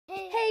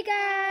Hey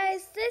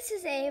guys, this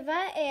is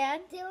Ava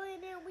and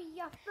Dylan, and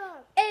we are from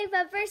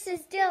Ava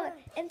versus Dylan.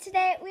 And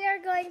today we are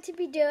going to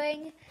be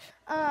doing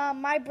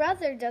my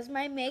brother does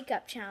my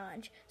makeup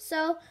challenge.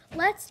 So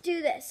let's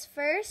do this.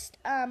 First,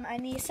 I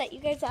need to set you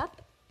guys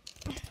up.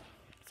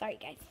 Sorry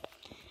guys.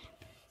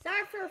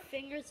 Sorry for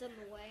fingers in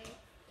the way.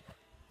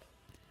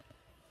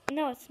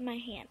 No, it's my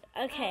hand.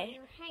 Okay.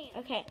 Your hand.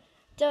 Okay.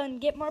 Dylan,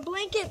 get more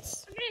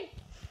blankets. Okay.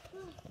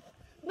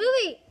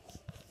 Movie.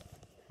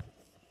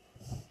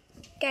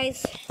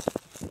 Guys,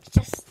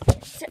 just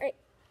sit right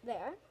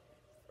there.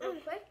 Real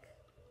quick.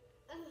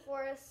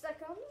 For a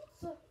second.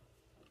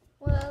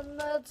 Well,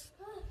 let's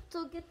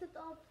so get the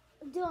dog.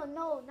 Dylan,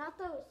 no, not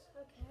those.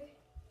 Okay.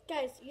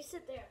 Guys, you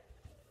sit there.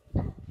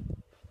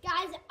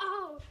 Guys,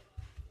 oh.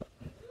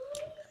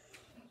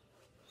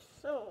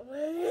 So,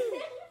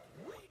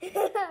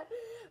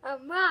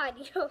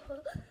 Mario.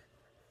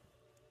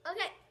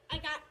 Okay, I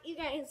got you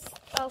guys.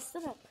 I'll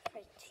sit up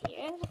right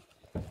here.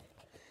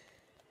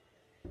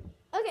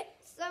 Okay,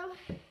 so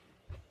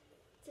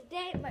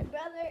today my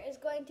brother is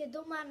going to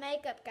do my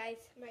makeup, guys.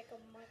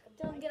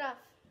 Don't get off.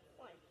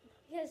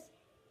 Because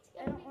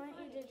I don't want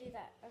you to do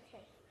that.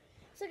 Okay.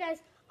 So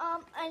guys,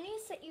 I need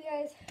to set you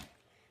guys.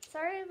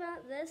 Sorry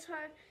about this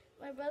hard.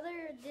 My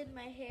brother did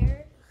my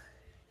hair,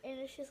 and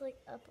it's just like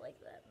up like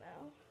that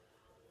now.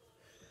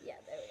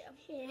 Yeah, there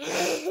we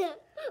go.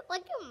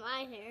 Look at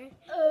my hair.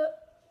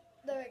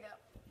 There we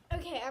go.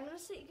 Okay, I'm gonna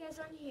set you guys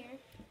on here.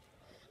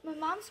 My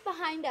mom's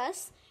behind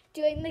us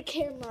doing the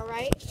camera,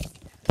 right?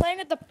 Playing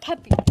with the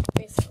puppy,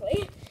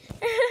 basically.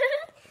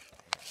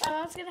 My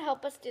mom's gonna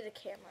help us do the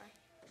camera.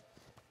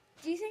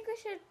 Do you think we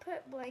should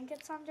put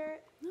blankets under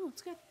it? No,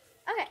 it's good.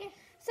 Okay,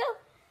 so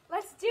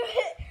let's do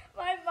it.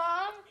 My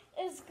mom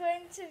is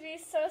going to be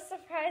so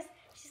surprised.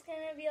 She's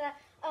gonna be like,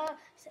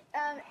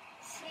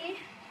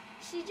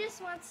 she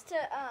just wants to,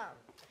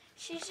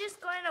 she's just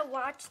going to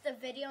watch the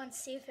video and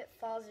see if it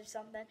falls or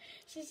something.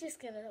 She's just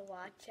gonna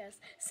watch us.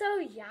 So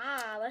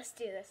yeah, let's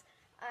do this.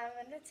 I'm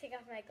gonna take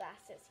off my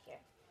glasses here.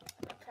 I'm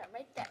gonna put them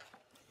right there.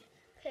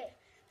 Okay,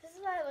 this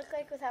is what I look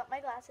like without my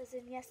glasses,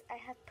 and yes, I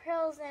have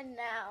pearls in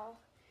now.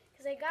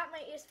 Because I got my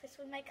ears pierced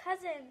with my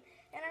cousin,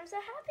 and I'm so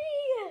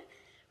happy.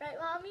 Right,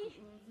 Mommy?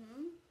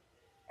 Mm-hmm.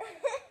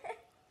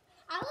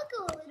 I look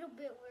a little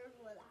bit weird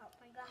without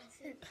my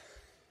glasses.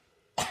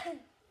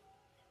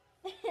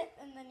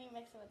 And then you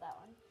mix it with that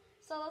one.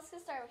 So let's get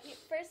started.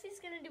 First,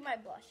 he's going to do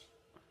my blush.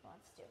 He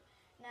wants to.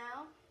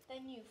 Now,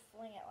 then you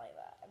fling it like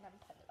that, and then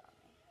put it on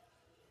me.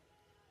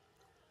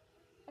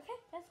 Okay,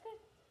 that's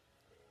good.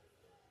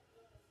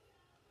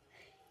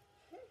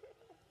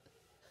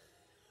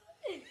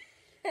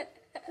 It's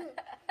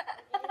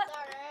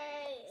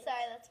alright.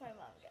 Sorry, that's my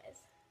mom, guys.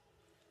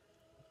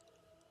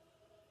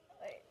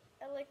 Wait,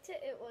 I liked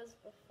it was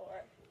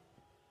before.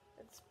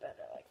 It's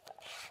better like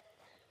that.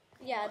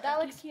 Yeah, that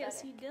looks You can't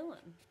better. see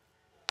Dylan.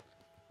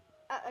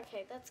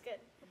 Okay, that's good.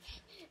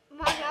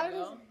 My mouth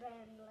go. is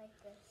bent like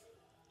this.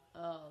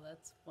 Oh,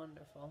 that's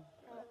wonderful.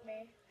 Help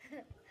me.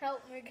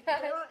 Help me,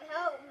 guys. Don't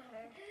help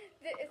her.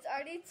 It's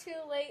already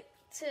too late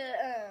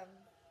to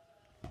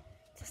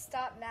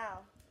stop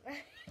now.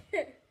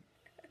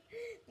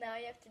 Now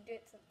you have to do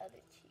it to the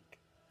other cheek.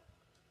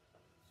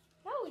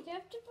 No, you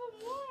have to put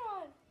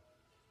more on.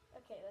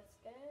 Okay, that's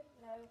good.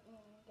 Now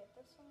get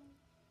this one.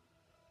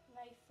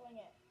 Now you fling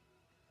it.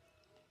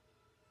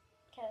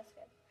 Okay, that's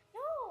good.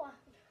 No!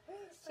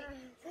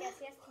 Yes,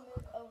 he has to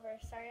move over.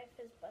 Sorry if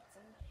his butt's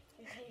in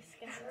your face,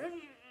 guys.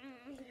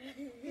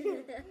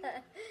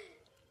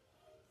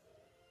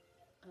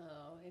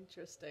 Oh,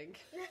 interesting.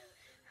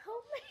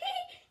 Help me!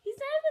 He's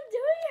not even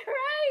doing it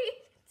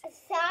right!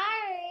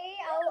 Sorry,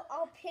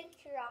 I'll pinch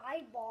your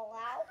eyeball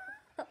out.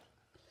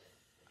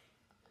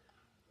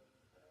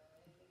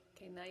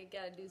 Okay, now you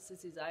gotta do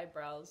Sissy's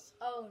eyebrows.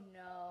 Oh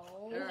no.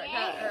 Or,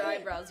 not her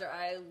eyebrows, her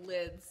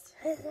eyelids.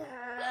 You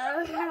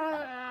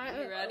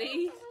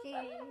ready? Do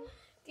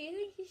you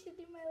think you should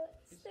do my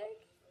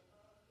lipstick?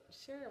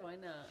 Sure, why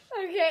not?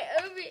 Okay,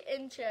 it would be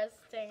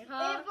interesting,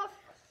 huh?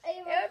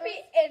 It would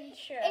be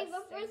interesting.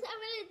 Ava, first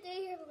I'm gonna do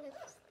your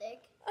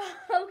lipstick.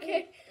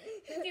 Okay.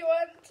 Do you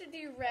want to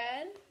do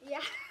red?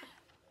 Yeah.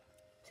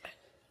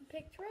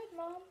 Picked red,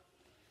 Mom.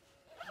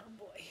 Oh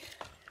boy.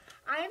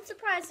 I am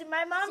surprised. And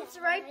my mom's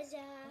right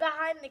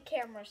behind the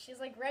camera. She's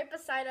like right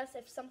beside us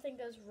if something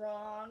goes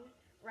wrong.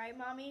 Right,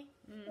 Mommy?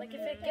 Mm-hmm. Like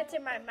if it gets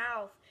in my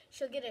mouth,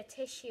 she'll get a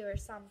tissue or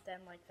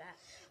something like that.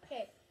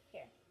 Okay,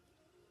 here.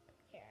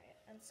 Here,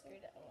 I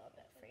unscrewed it a little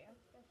bit for you.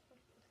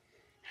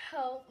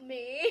 Help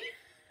me.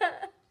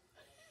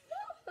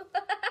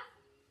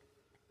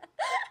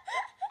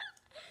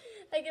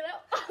 I get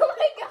out. Oh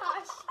my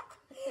gosh.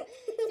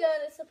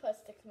 Dylan, it's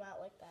supposed to come out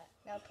like that.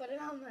 Now put it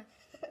on my...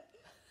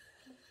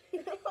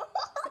 Don't make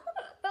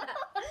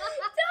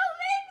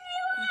me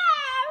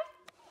laugh!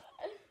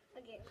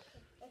 Okay.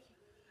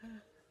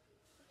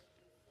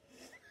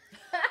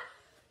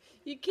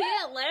 You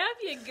can't laugh,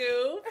 you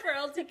goof, or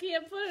else you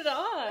can't put it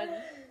on.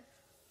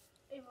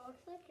 It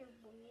looks like you're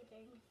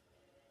bleeding.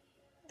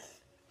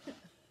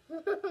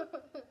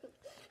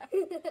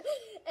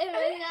 If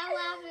I'm not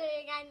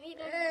laughing, I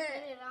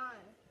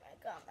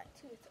on my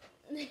tooth.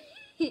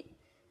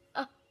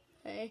 Oh,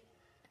 hey.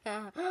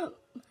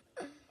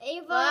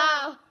 Ava.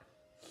 Wow.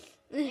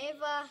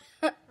 Ava,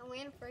 I'm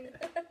waiting for you.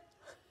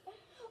 Oh,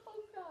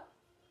 God.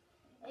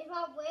 Ava,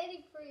 I'm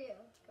waiting for you.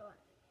 Go on.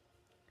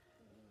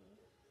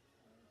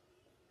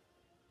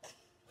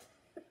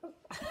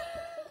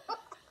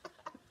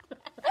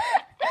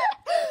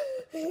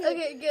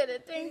 Okay, good.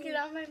 It didn't get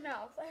on my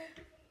mouth.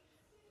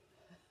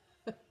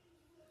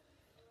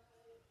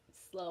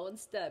 Slow and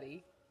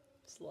steady.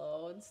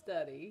 Slow and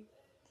steady.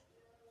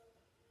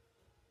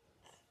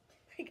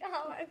 It got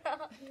on my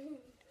mouth.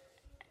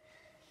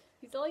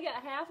 He's only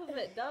got half of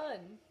it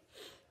done.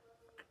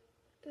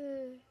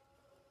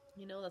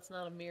 You know that's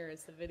not a mirror,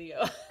 it's the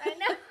video. I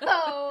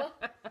know.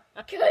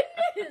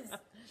 Goodness.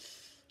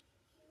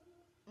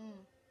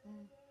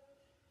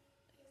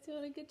 He's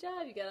doing a good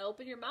job. You gotta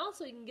open your mouth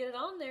so you can get it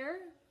on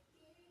there.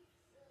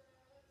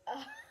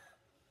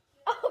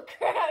 Oh,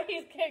 crap.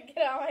 He's going to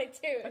get on my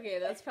tooth. Okay,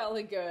 that's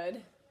probably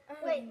good.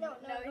 Wait, no,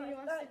 He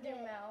wants to do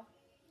mouth.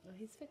 Oh,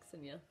 he's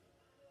fixing you.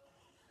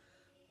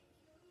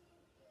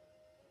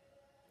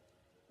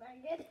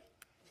 Very good.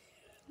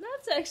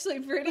 That's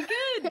actually pretty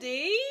good,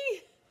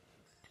 Dee.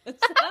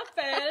 It's not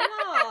bad at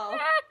all.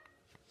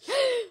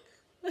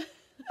 We're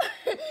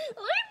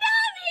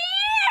down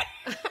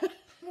here.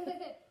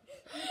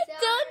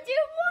 Don't do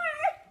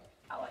more.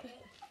 Oh,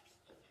 wait.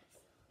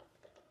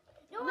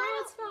 No, No,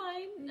 it's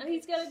fine. Now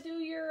he's got to do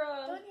your.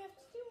 Don't you have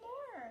to do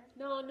more?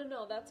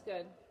 No, that's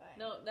good.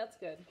 No, that's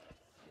good.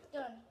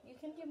 Done. You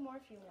can do more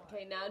if you want.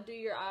 Okay, now do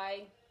your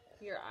eye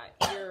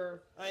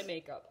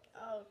makeup.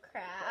 Oh,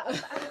 crap.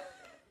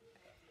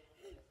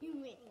 you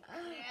mean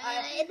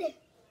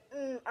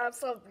I'm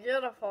so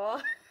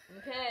beautiful.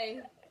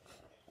 Okay.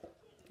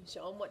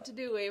 Show him what to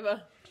do,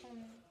 Ava.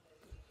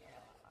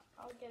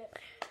 I'll get it.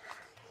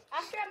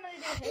 After I'm going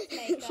to do his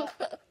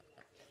makeup.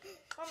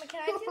 Mama,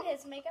 can I do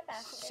his makeup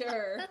after?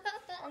 Sure.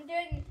 I'm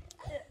doing,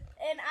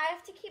 and I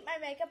have to keep my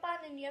makeup on,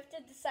 and you have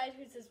to decide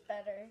whose is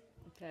better.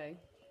 Okay.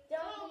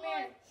 Don't come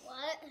here.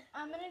 What?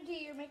 I'm going to do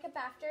your makeup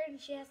after, and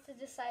she has to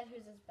decide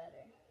whose is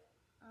better.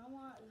 I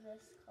want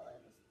this color,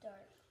 this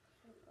dark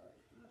color.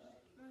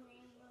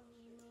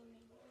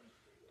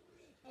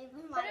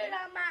 Put it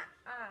on my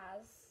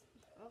eyes.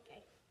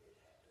 Okay.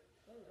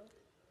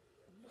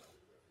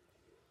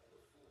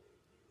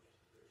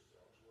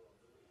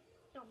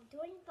 No, I'm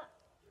doing the.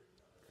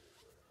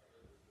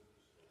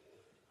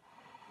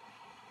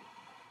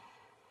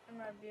 Am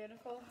I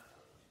beautiful?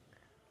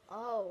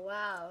 Oh,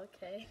 wow,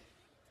 okay.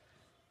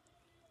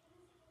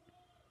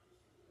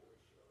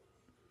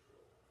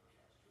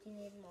 Do you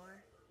need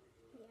more?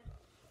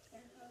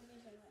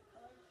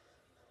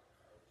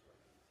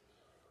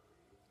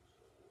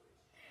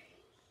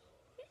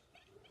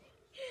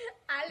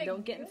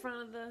 Don't get in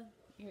front of the.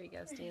 Here you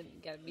go, stand.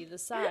 You gotta be the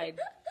side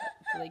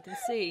so they can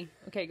see.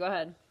 Okay, go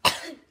ahead.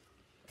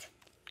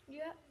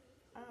 Yeah.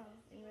 Oh,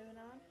 you moving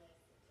on?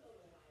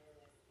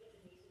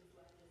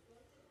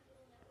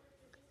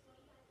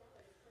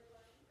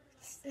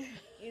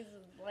 He's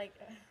like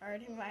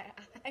hurting my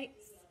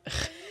eyes.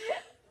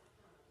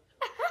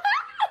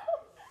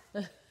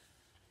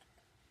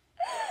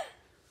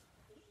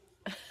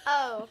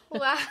 Oh,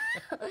 wow.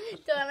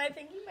 Dylan, I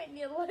think you might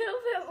need a little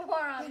bit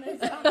more on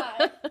this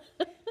eye.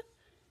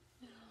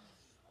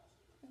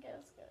 Okay,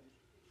 that's good.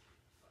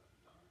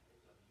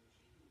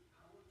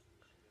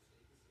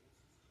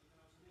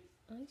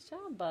 Nice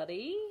job,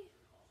 buddy.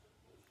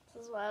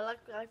 This is what I look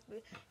like.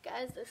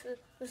 Guys, this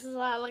is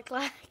what I look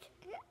like.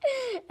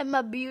 Am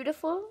I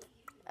beautiful?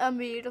 I'm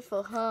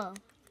beautiful, huh?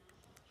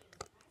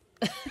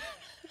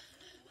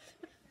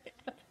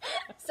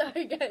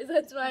 Sorry, guys,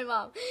 that's my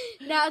mom.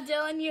 Now,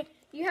 Dylan,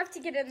 you have to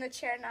get in the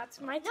chair. Now it's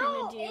my turn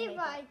No, to do your Ava,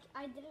 makeup.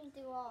 I didn't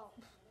do all.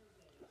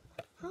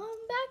 I'm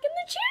back in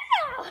the chair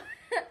now.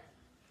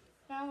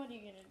 Now what are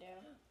you gonna do?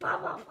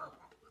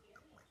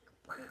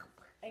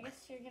 I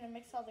guess you're gonna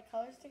mix all the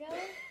colors together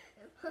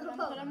and then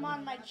put them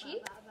on my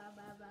cheek.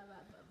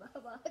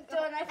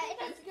 Dylan, I think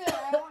that's good.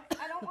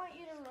 I don't want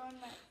you to ruin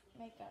my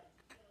makeup.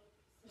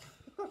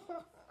 I'll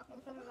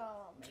put it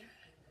all on me.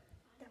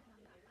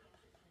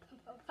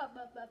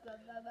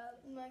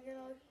 Am I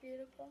gonna look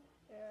beautiful?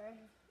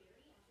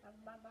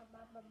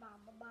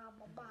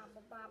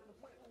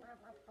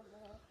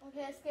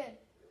 Okay, that's good.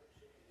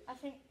 I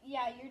think,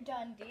 yeah, you're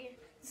done, Dee.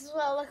 This is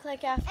what I look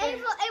like after.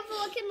 Ava,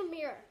 look in the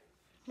mirror.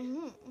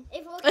 Mm-hmm.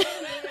 Ava, look in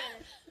the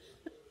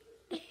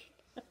mirror.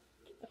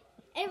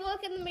 Ava,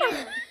 look in the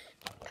mirror.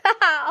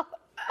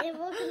 Ava,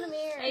 look in the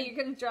mirror. Hey, you're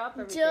gonna drop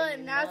everything. Dylan,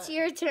 now it's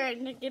your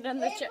turn to get on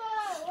the chair.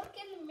 Ava, look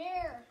in the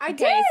mirror. I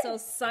Okay, did. so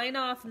sign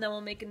off and then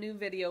we'll make a new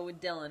video with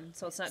Dylan,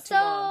 so it's not too So,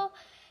 long.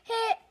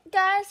 hey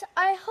guys,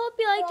 I hope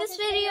you liked this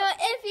video.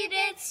 If you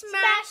did,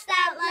 smash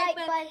that like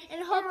button,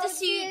 and hope to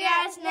see you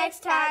guys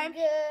next time.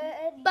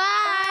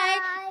 Bye.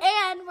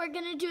 And we're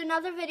gonna do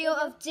another video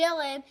of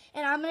Dylan,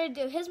 and I'm gonna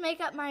do his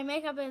makeup. My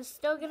makeup is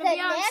still gonna be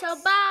on. So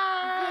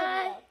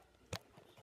bye.